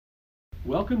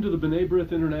Welcome to the B'nai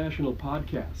B'rith International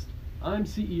podcast. I'm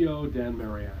CEO Dan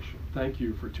Mariaschin. Thank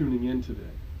you for tuning in today.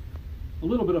 A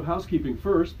little bit of housekeeping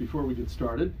first before we get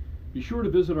started. Be sure to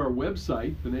visit our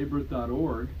website,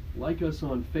 bnaibrith.org, like us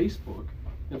on Facebook,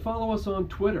 and follow us on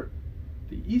Twitter.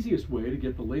 The easiest way to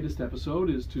get the latest episode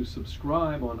is to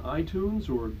subscribe on iTunes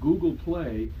or Google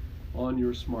Play on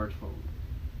your smartphone.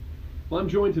 Well, I'm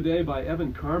joined today by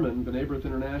Evan Carmen, B'nai B'rith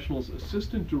International's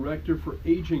Assistant Director for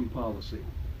Aging Policy.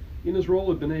 In his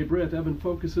role at B'nai B'rith, Evan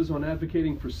focuses on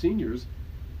advocating for seniors,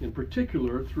 in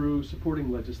particular through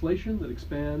supporting legislation that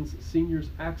expands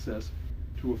seniors' access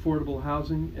to affordable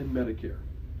housing and Medicare.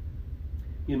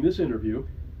 In this interview,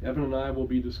 Evan and I will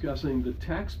be discussing the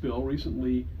tax bill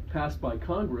recently passed by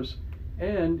Congress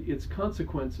and its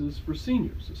consequences for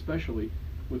seniors, especially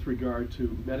with regard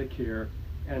to Medicare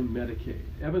and Medicaid.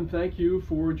 Evan, thank you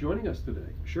for joining us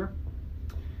today. Sure.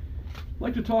 I'd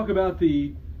like to talk about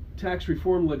the tax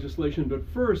reform legislation, but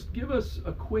first, give us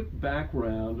a quick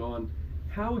background on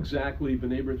how exactly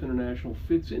B'nai B'rith International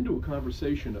fits into a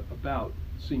conversation about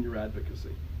senior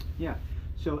advocacy. Yeah.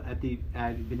 So at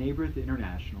B'nai B'rith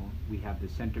International, we have the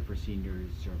Center for Senior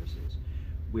Services,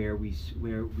 where we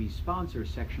sponsor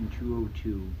Section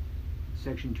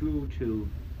 202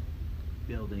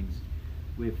 buildings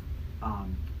with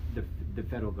the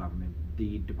federal government,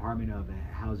 the Department of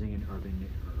Housing and Urban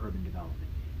Development.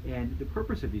 And the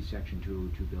purpose of these Section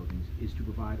 202 buildings is to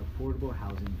provide affordable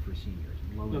housing for seniors.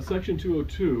 Now, Section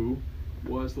 202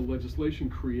 was the legislation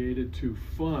created to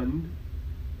fund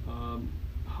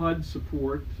HUD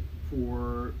support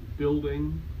for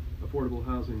building affordable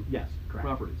housing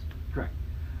properties. Correct.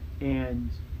 And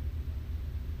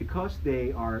because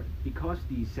these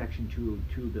Section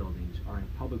 202 buildings are in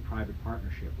a public-private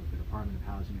partnership with the Department of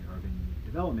Housing and Urban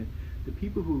Development, the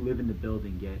people who live in the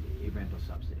building get a rental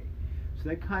subsidy. So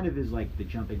that kind of is like the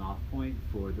jumping off point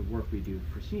for the work we do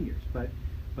for seniors. But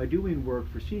by doing work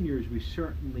for seniors, we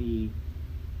certainly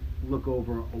look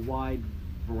over a wide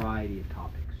variety of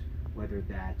topics, whether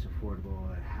that's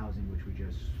affordable housing, which we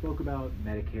just spoke about,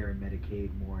 Medicare and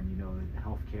Medicaid, more in the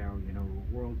healthcare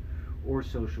world, or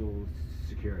Social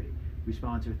Security. We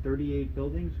sponsor 38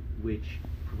 buildings, which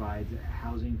provides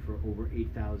housing for over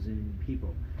 8,000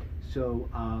 people. So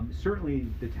certainly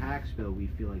the tax bill, we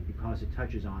feel like, because it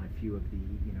touches on a few of the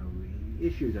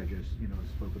issues I just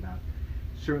spoke about,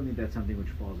 certainly that's something which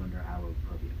falls under our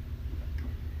purview.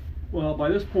 Well, by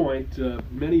this point,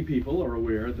 many people are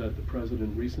aware that the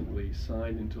President recently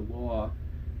signed into law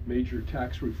major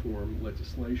tax reform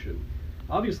legislation.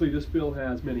 Obviously, this bill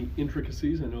has many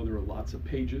intricacies. I know there are lots of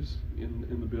pages in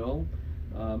the bill.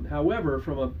 However,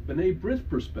 from a B'nai B'rith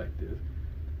perspective,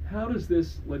 how does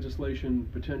this legislation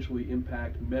potentially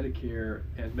impact Medicare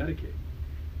and Medicaid?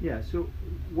 Yeah, so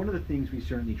one of the things we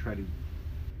certainly try to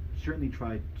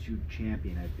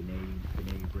champion at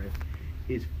B'nai B'rith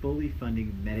is fully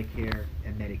funding Medicare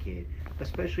and Medicaid,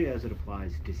 especially as it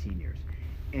applies to seniors.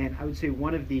 And I would say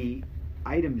one of the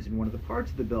items and one of the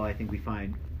parts of the bill I think we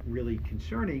find really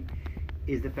concerning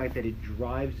is the fact that it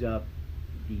drives up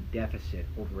the deficit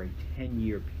over a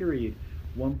 10-year period,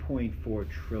 $1.4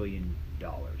 trillion.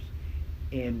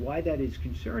 And why that is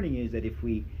concerning is that if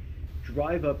we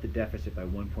drive up the deficit by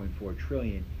 $1.4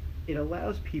 trillion, it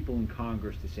allows people in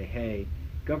Congress to say, hey,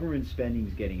 government spending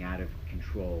is getting out of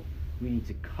control. We need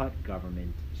to cut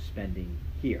government spending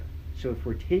here. So if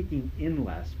we're taking in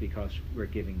less because we're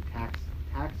giving tax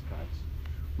cuts,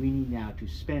 we need now to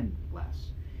spend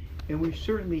less. And we're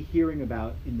certainly hearing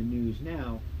about in the news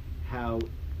now how,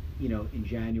 in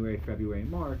January, February,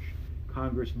 and March,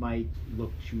 Congress might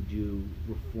look to do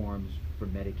reforms for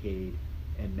Medicaid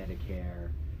and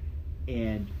Medicare,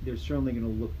 and they're certainly going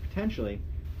to look potentially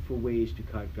for ways to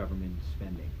cut government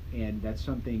spending. And that's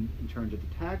something in terms of the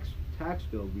tax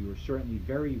bill, we were certainly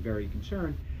very, very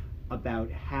concerned about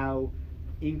how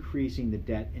increasing the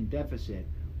debt and deficit,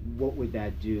 what would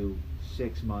that do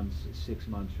 6 months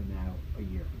from now, a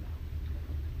year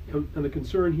from now. And the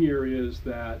concern here is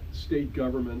that state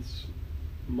governments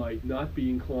might not be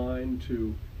inclined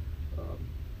to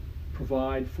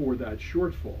provide for that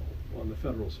shortfall on the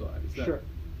federal side. Is that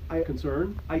a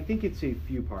concern? I think it's a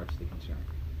few parts to the concern.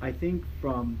 I think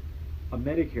from a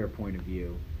Medicare point of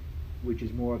view, which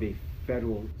is more of a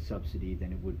federal subsidy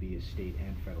than it would be a state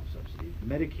and federal subsidy. The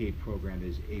Medicaid program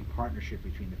is a partnership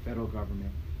between the federal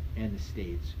government and the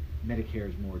states. Medicare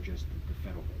is more just the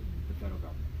federal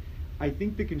government. I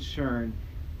think the concern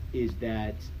is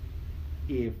that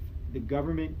if the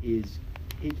government is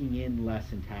taking in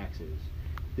less in taxes,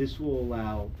 this will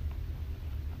allow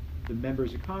the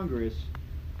members of Congress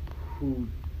who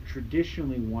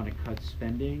traditionally want to cut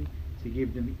spending to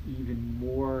give them even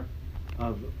more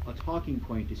of a talking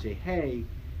point to say, hey,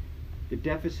 the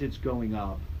deficit's going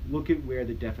up. Look at where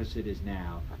the deficit is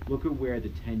now. Look at where the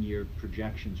 10-year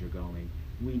projections are going.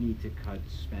 We need to cut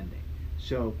spending.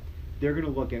 So they're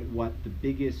going to look at what the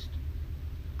biggest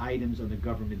items on the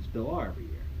government's bill are every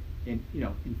year. And,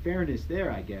 in fairness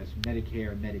there, I guess,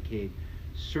 Medicare and Medicaid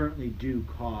certainly do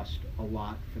cost a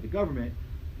lot for the government.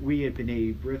 We at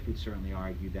B'nai B'rith would certainly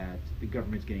argue that the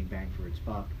government's getting bang for its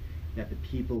buck, that the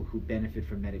people who benefit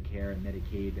from Medicare and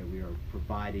Medicaid, that we are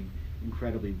providing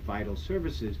incredibly vital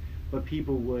services, but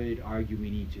people would argue we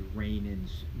need to rein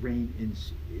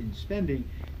in spending,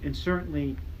 and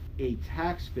certainly a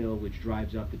tax bill which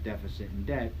drives up the deficit and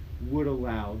debt would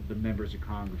allow the members of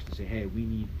Congress to say, hey, we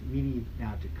need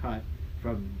now to cut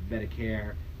from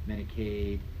Medicare,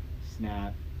 Medicaid,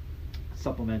 SNAP,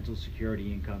 supplemental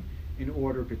security income, in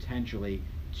order potentially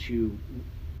to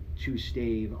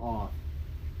stave off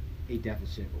a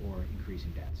deficit or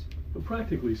increasing debts. But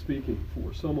practically speaking,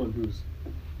 for someone who's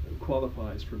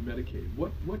qualifies for Medicaid,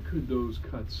 what could those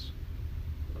cuts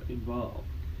involve?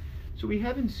 So we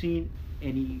haven't seen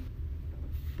any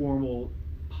formal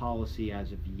policy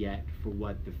as of yet for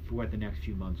what the next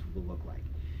few months will look like.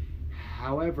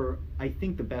 However, I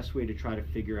think the best way to try to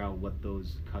figure out what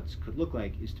those cuts could look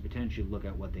like is to potentially look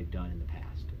at what they've done in the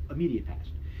past, immediate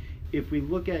past. If we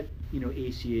look at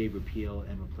ACA repeal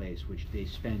and replace, which they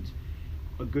spent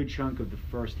a good chunk of the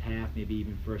first half, maybe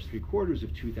even first 3/4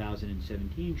 of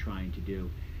 2017 trying to do,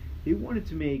 they wanted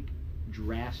to make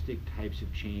drastic types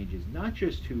of changes, not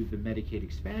just to the Medicaid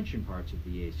expansion parts of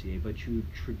the ACA, but to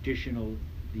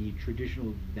the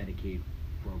traditional Medicaid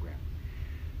program.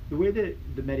 The way that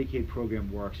the Medicaid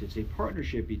program works, it's a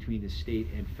partnership between the state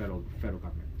and federal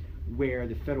government, where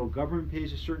the federal government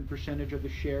pays a certain percentage of the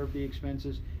share of the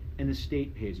expenses, and the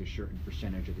state pays a certain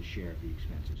percentage of the share of the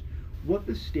expenses. What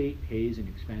the state pays in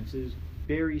expenses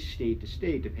varies state to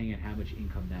state depending on how much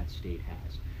income that state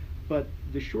has. But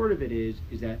the short of it is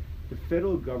that the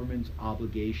federal government's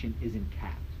obligation isn't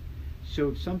capped. So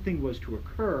if something was to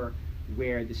occur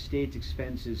where the state's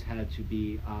expenses had to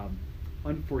be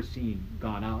unforeseen,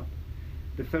 gone up,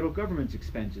 the federal government's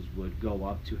expenses would go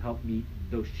up to help meet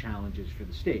those challenges for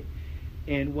the state.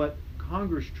 And what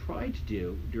Congress tried to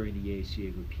do during the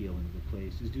ACA repeal and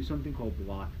replace is do something called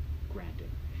block granting.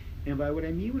 And by what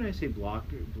I mean when I say block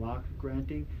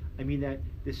granting, I mean that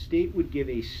the state would give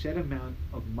a set amount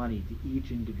of money to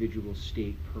each individual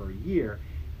state per year,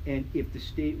 and if the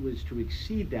state was to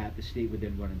exceed that, the state would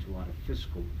then run into a lot of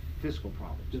fiscal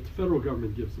problems. The federal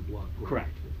government gives the block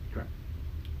grant. Correct.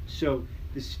 So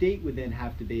the state would then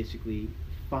have to basically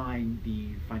find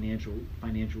the financial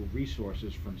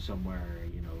resources from somewhere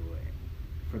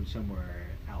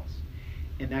else,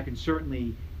 and that can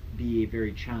certainly be a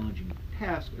very challenging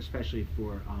task, especially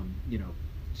for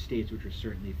states which are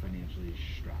certainly financially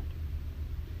strapped.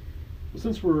 Well,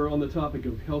 since we're on the topic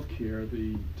of health care,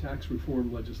 the tax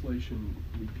reform legislation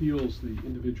repeals the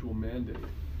individual mandate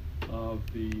of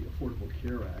the Affordable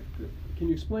Care Act. Can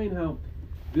you explain how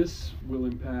this will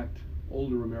impact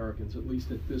older Americans, at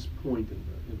least at this point in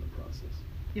the process?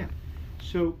 Yeah.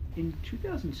 So in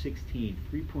 2016,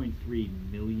 3.3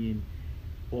 million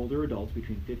older adults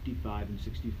between 55 and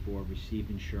 64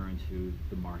 received insurance through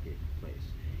the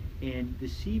marketplace. And the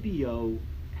CBO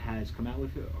has come out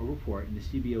with a report, and the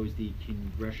CBO is the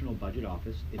Congressional Budget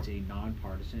Office. It's a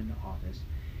nonpartisan office.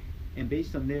 And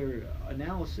based on their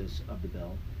analysis of the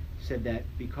bill, said that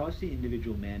because the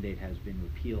individual mandate has been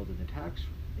repealed in the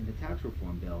tax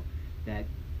reform bill, that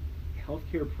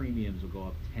healthcare premiums will go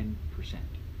up 10%.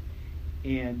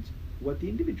 And what the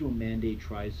individual mandate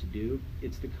tries to do,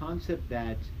 it's the concept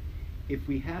that if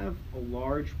we have a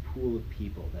large pool of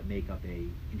people that make up a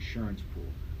insurance pool,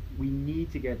 we need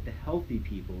to get the healthy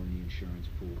people in the insurance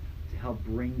pool to help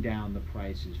bring down the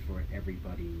prices for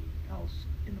everybody else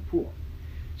in the pool.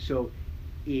 So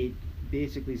it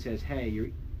basically says, hey, your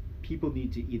people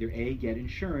need to either A, get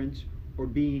insurance, or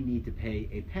B, need to pay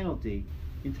a penalty,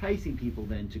 enticing people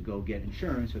then to go get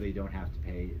insurance so they don't have to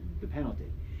pay the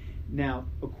penalty. Now,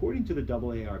 according to the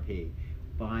AARP,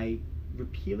 by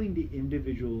repealing the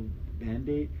individual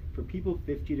mandate for people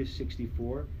 50 to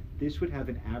 64, this would have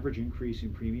an average increase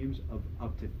in premiums of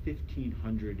up to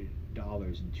 $1,500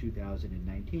 in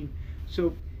 2019.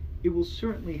 So it will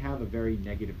certainly have a very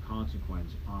negative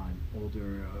consequence on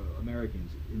older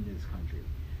Americans in this country.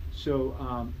 So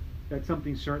that's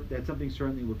something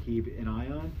certainly we'll keep an eye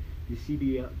on. The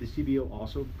CBO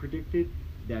also predicted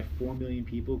that 4 million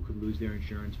people could lose their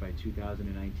insurance by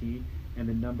 2019, and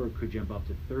the number could jump up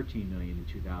to 13 million in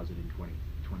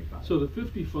 2025. So the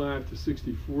 55 to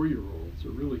 64-year-olds are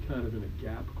really kind of in a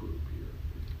gap group here,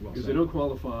 Well because said. they don't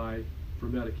qualify for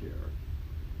Medicare,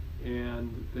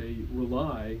 they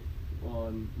rely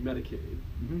on Medicaid,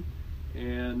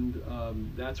 and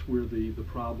that's where the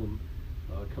problem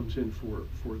comes in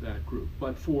for that group.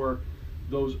 But for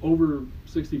those over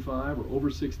 65 or over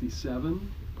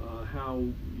 67, how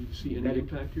you see any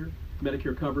impact here?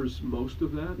 Medicare covers most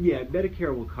of that? Yeah,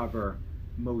 Medicare will cover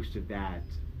most of that.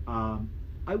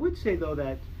 I would say, though,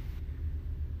 that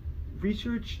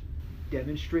research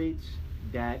demonstrates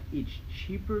that it's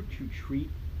cheaper to treat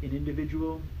an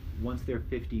individual once they're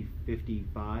 50,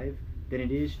 55 than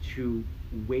it is to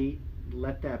wait,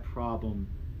 let that problem,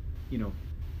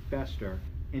 fester,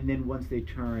 and then once they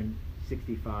turn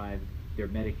 65, they're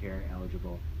Medicare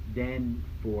eligible, then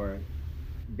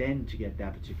to get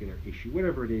that particular issue,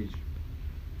 whatever it is,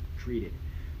 treated.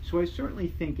 So I certainly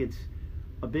think it's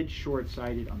a bit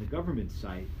short-sighted on the government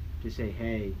side to say,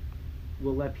 hey,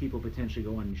 we'll let people potentially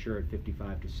go uninsured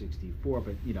 55 to 64,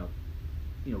 but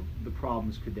the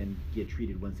problems could then get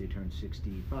treated once they turn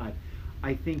 65.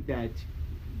 I think that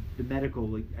the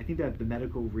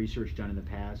medical research done in the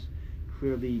past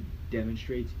clearly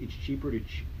demonstrates it's cheaper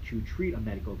to treat a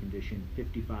medical condition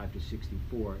 55 to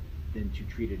 64 than to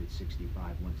treat it at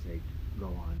 65 once they go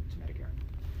on to Medicare.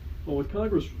 Well, with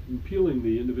Congress repealing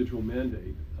the individual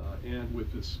mandate and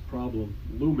with this problem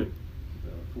looming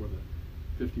for the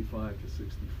 55 to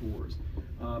 64s,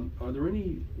 are there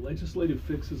any legislative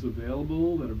fixes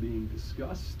available that are being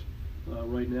discussed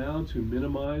right now to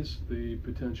minimize the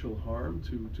potential harm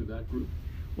to that group?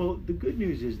 Well, the good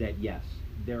news is that yes,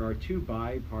 there are two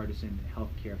bipartisan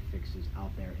health care fixes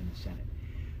out there in the Senate.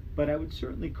 But I would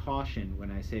certainly caution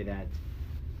when I say that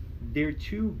they're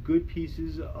two good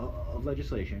pieces of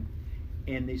legislation,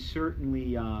 and they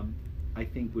certainly, I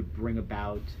think, would bring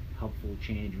about helpful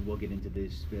change, and we'll get into the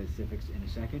specifics in a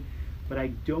second. But I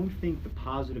don't think the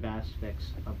positive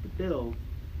aspects of the bill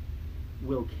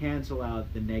will cancel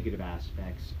out the negative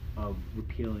aspects of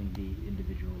repealing the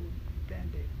individual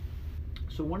mandate.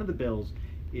 So one of the bills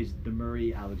is the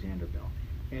Murray-Alexander bill,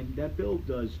 and that bill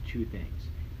does two things.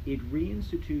 It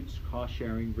reinstitutes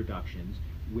cost-sharing reductions,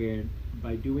 where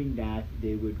by doing that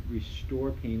they would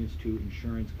restore payments to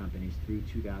insurance companies through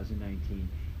 2019,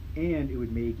 and it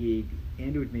would make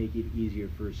it easier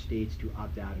for states to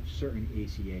opt out of certain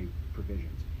ACA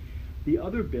provisions. The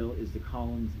other bill is the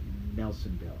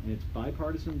Collins-Nelson bill, and it's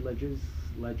bipartisan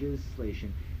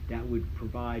legislation that would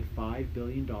provide $5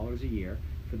 billion a year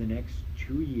for the next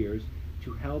 2 years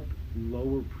to help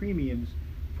lower premiums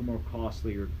for more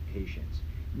costlier patients.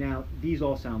 Now, these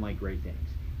all sound like great things,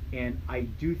 and I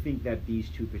do think that these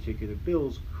two particular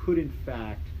bills could in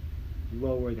fact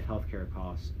lower the healthcare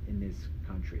costs in this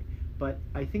country. But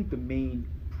I think the main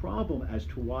problem as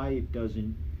to why it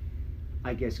doesn't,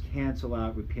 I guess, cancel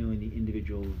out repealing the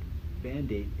individual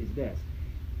mandate is this.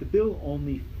 The bill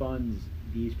only funds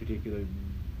these particular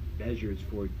measures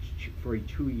for a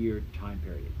 2-year time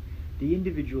period. The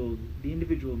individual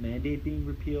mandate being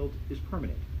repealed is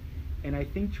permanent. And I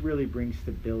think to really bring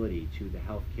stability to the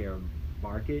healthcare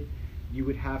market, you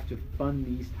would have to fund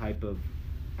these type of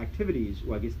activities,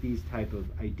 or I guess these type of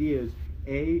ideas,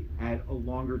 at a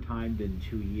longer time than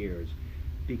 2 years,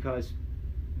 because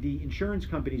the insurance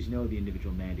companies know the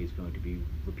individual mandate is going to be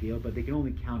repealed, but they can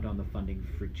only count on the funding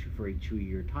for a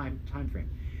 2-year time frame.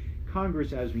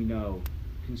 Congress, as we know,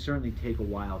 can certainly take a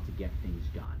while to get things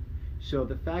done. So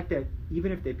the fact that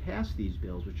even if they pass these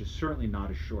bills, which is certainly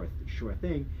not a sure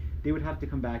thing, they would have to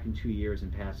come back in 2 years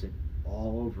and pass it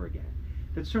all over again.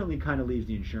 That certainly kind of leaves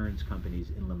the insurance companies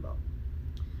in limbo.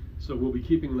 So we'll be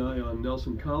keeping an eye on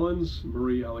Nelson Collins,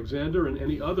 Murray-Alexander, and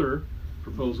any other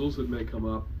proposals that may come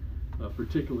up,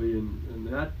 particularly in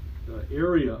that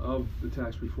area of the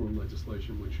tax reform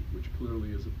legislation, which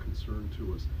clearly is of concern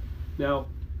to us. Now,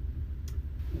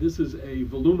 this is a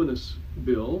voluminous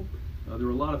bill. There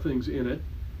are a lot of things in it.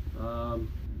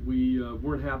 We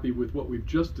weren't happy with what we've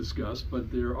just discussed,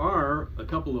 but there are a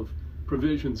couple of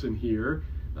provisions in here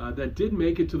that did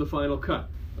make it to the final cut.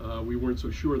 We weren't so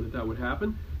sure that would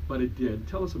happen, but it did.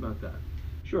 Tell us about that.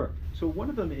 Sure. So one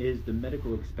of them is the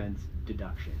medical expense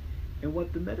deduction. And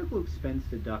what the medical expense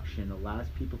deduction allows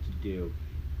people to do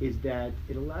is that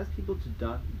it allows people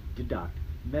to deduct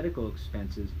medical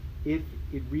expenses if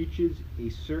it reaches a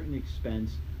certain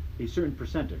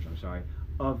percentage,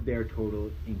 of their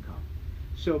total income.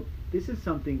 So this is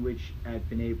something which at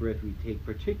B'nai B'rith we take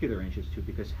particular interest to,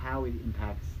 because how it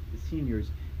impacts the seniors,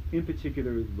 in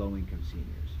particular low-income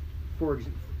seniors.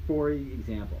 For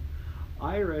example,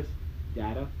 IRS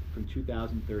data from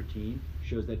 2013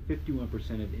 shows that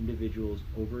 51% of individuals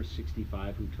over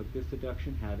 65 who took this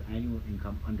deduction have annual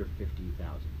income under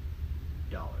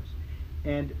 $50,000.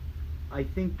 And I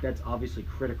think that's obviously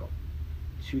critical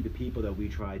to the people that we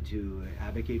try to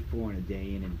advocate for on a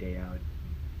day in and day out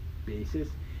basis.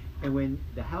 And when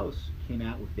the House came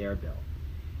out with their bill,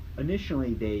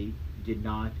 initially they did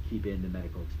not keep in the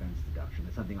medical expense deduction.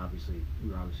 That's something we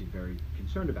were obviously very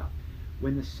concerned about.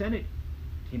 When the Senate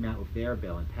came out with their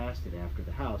bill and passed it after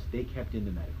the House, they kept in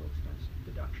the medical expense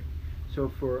deduction.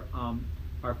 So for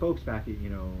our folks back at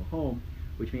home,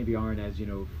 which maybe aren't as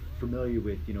familiar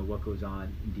with what goes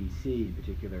on in D.C. in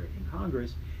particular in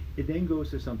Congress, it then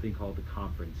goes to something called the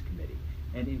Conference Committee.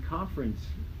 And in Conference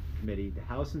Committee, the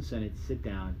House and Senate sit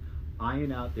down,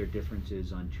 iron out their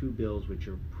differences on two bills which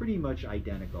are pretty much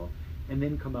identical, and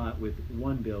then come out with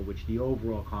one bill which the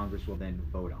overall Congress will then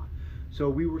vote on. So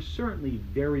we were certainly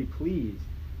very pleased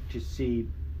to see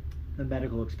the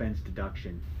medical expense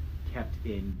deduction kept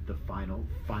in the final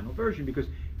version, because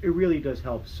it really does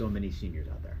help so many seniors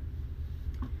out there.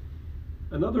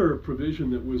 Another provision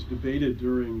that was debated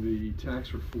during the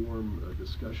tax reform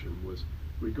discussion was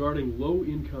regarding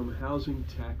low-income housing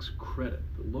tax credit.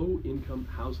 The low-income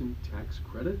housing tax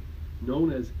credit,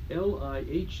 known as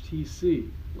LIHTC,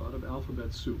 a lot of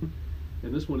alphabet soup,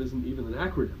 and this one isn't even an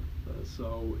acronym,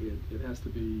 so it has to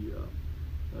be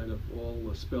kind of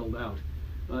all spelled out.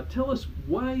 Tell us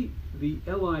why the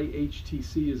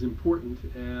LIHTC is important,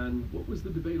 and what was the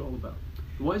debate all about?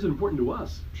 Why is it important to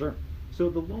us? Sure. So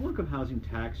the low-income housing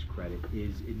tax credit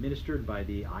is administered by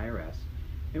the IRS,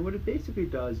 and what it basically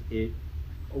does, it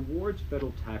awards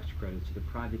federal tax credits to the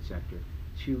private sector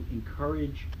to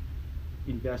encourage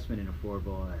investment in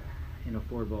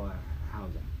affordable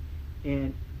housing.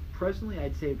 And presently,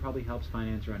 I'd say it probably helps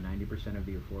finance around 90% of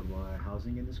the affordable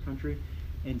housing in this country.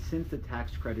 And since the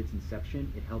tax credit's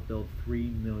inception, it helped build 3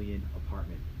 million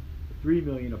apartments. 3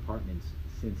 million apartments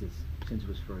since it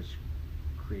was first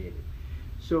created.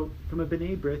 So from a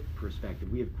B'nai B'rith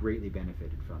perspective, we have greatly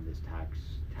benefited from this tax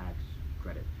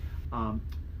credit.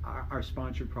 Our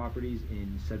sponsored properties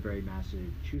in Sudbury,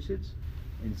 Massachusetts,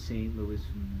 and St. Louis,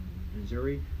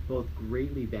 Missouri, both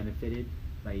greatly benefited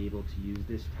by able to use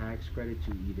this tax credit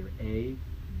to either A,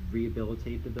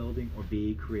 rehabilitate the building, or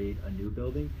B, create a new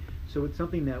building. So it's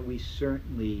something that we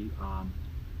certainly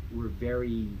were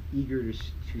very eager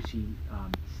to see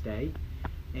stay,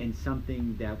 and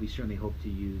something that we certainly hope to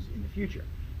use in the future.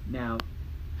 Now,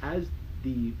 as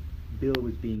the bill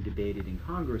was being debated in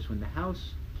Congress, when the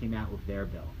House came out with their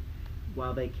bill,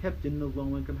 while they kept in the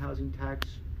low-income housing tax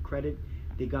credit,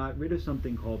 they got rid of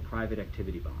something called private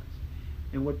activity bonds.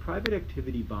 And what private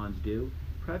activity bonds do,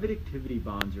 private activity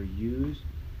bonds are used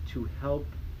to help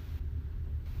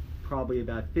probably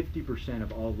about 50%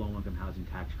 of all low-income housing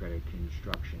tax credit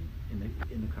construction in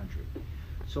the country.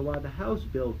 So while the House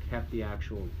bill kept the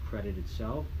actual credit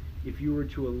itself, if you were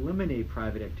to eliminate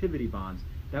private activity bonds,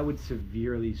 that would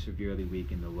severely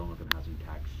weaken the low-income housing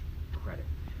tax credit.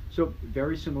 So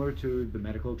very similar to the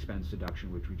medical expense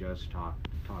deduction, which we just talked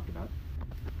about,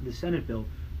 the Senate bill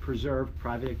preserved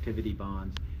private activity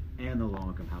bonds and the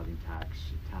low-income housing tax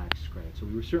credit. So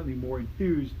we were certainly more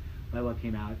enthused by what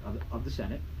came out of the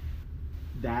Senate.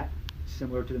 That,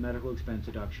 similar to the medical expense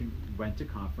deduction, went to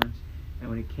conference, and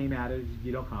when it came out of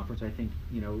conference, I think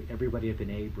everybody at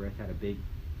B'nai B'rith had a big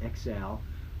exhale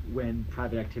when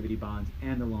private activity bonds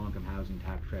and the low-income housing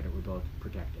tax credit were both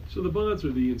protected. So the bonds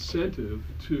are the incentive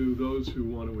to those who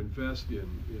want to invest in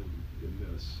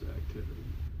this activity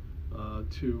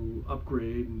to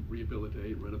upgrade and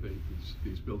rehabilitate and renovate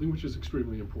these buildings, which is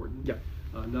extremely important. Yep.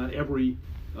 Not every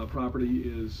property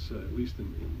is, at least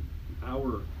in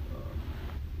our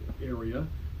area,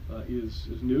 is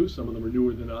new. Some of them are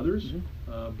newer than others,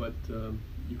 but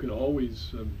you can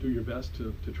always do your best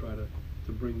to try to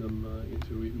bring them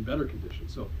into even better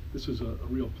conditions. So this is a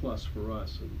real plus for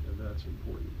us, and that's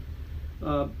important.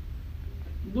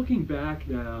 Looking back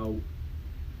now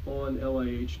on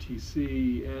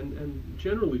LIHTC and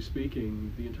generally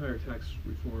speaking, the entire tax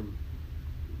reform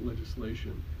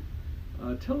legislation,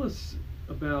 tell us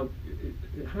about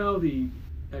how the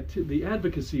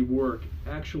advocacy work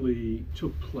actually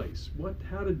took place.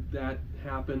 How did that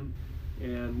happen,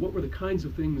 and what were the kinds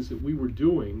of things that we were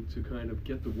doing to kind of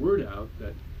get the word out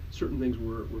that certain things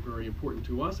were very important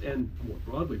to us, and more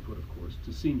broadly put, of course,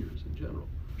 to seniors in general?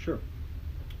 Sure.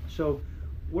 So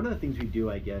one of the things we do,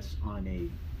 I guess, on a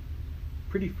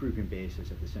pretty frequent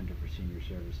basis at the Center for Senior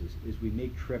Services is we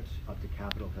make trips up to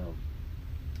Capitol Hill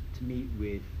to meet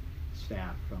with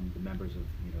staff from the members of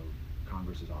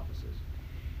Congress's offices.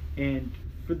 And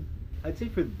I'd say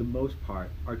for the most part,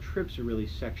 our trips are really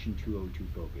Section 202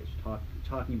 focused,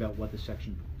 talking about what the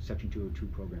Section 202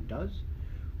 program does,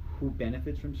 who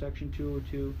benefits from Section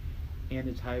 202, and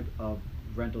the type of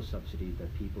rental subsidy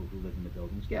that people who live in the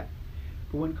buildings get.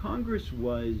 But when Congress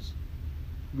was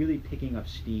really picking up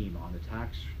steam on the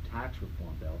tax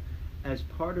reform bill. As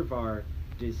part of our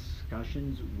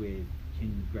discussions with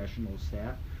congressional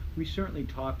staff, we certainly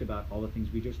talked about all the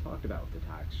things we just talked about with the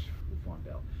tax reform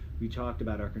bill. We talked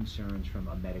about our concerns from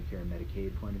a Medicare and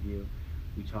Medicaid point of view.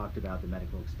 We talked about the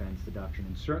medical expense deduction,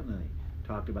 and certainly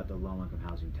talked about the low-income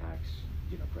housing tax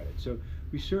credit. So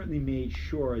we certainly made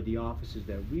sure the offices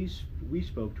that we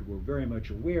spoke to were very much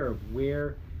aware of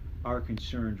where our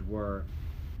concerns were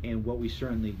and what we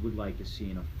certainly would like to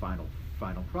see in a final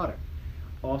product.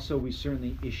 Also, we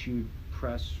certainly issued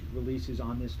press releases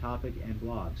on this topic and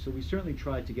blogs. So we certainly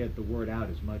tried to get the word out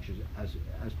as much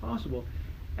as possible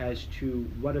as to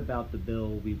what about the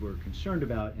bill we were concerned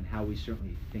about and how we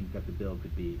certainly think that the bill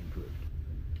could be improved.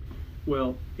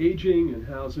 Well, aging and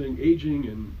housing, aging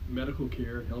and medical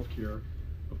care, health care,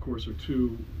 of course, are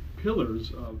two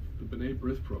pillars of the B'nai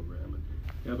B'rith program.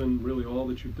 And Evan, really all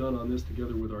that you've done on this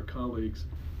together with our colleagues,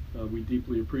 we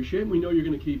deeply appreciate. And we know you're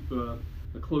going to keep a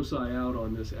close eye out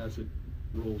on this as it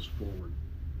rolls forward.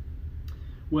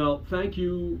 Well, thank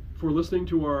you for listening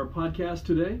to our podcast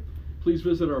today. Please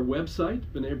visit our website,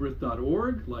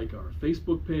 bnaibrith.org, like our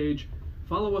Facebook page,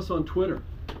 follow us on Twitter,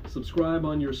 subscribe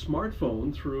on your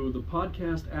smartphone through the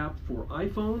podcast app for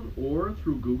iPhone or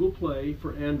through Google Play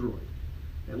for Android.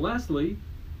 And lastly,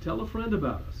 tell a friend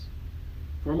about us.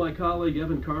 For my colleague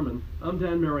Evan Carmen, I'm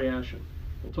Dan Mariaschin.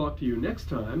 We'll talk to you next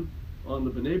time on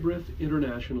the B'nai B'rith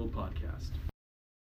International Podcast.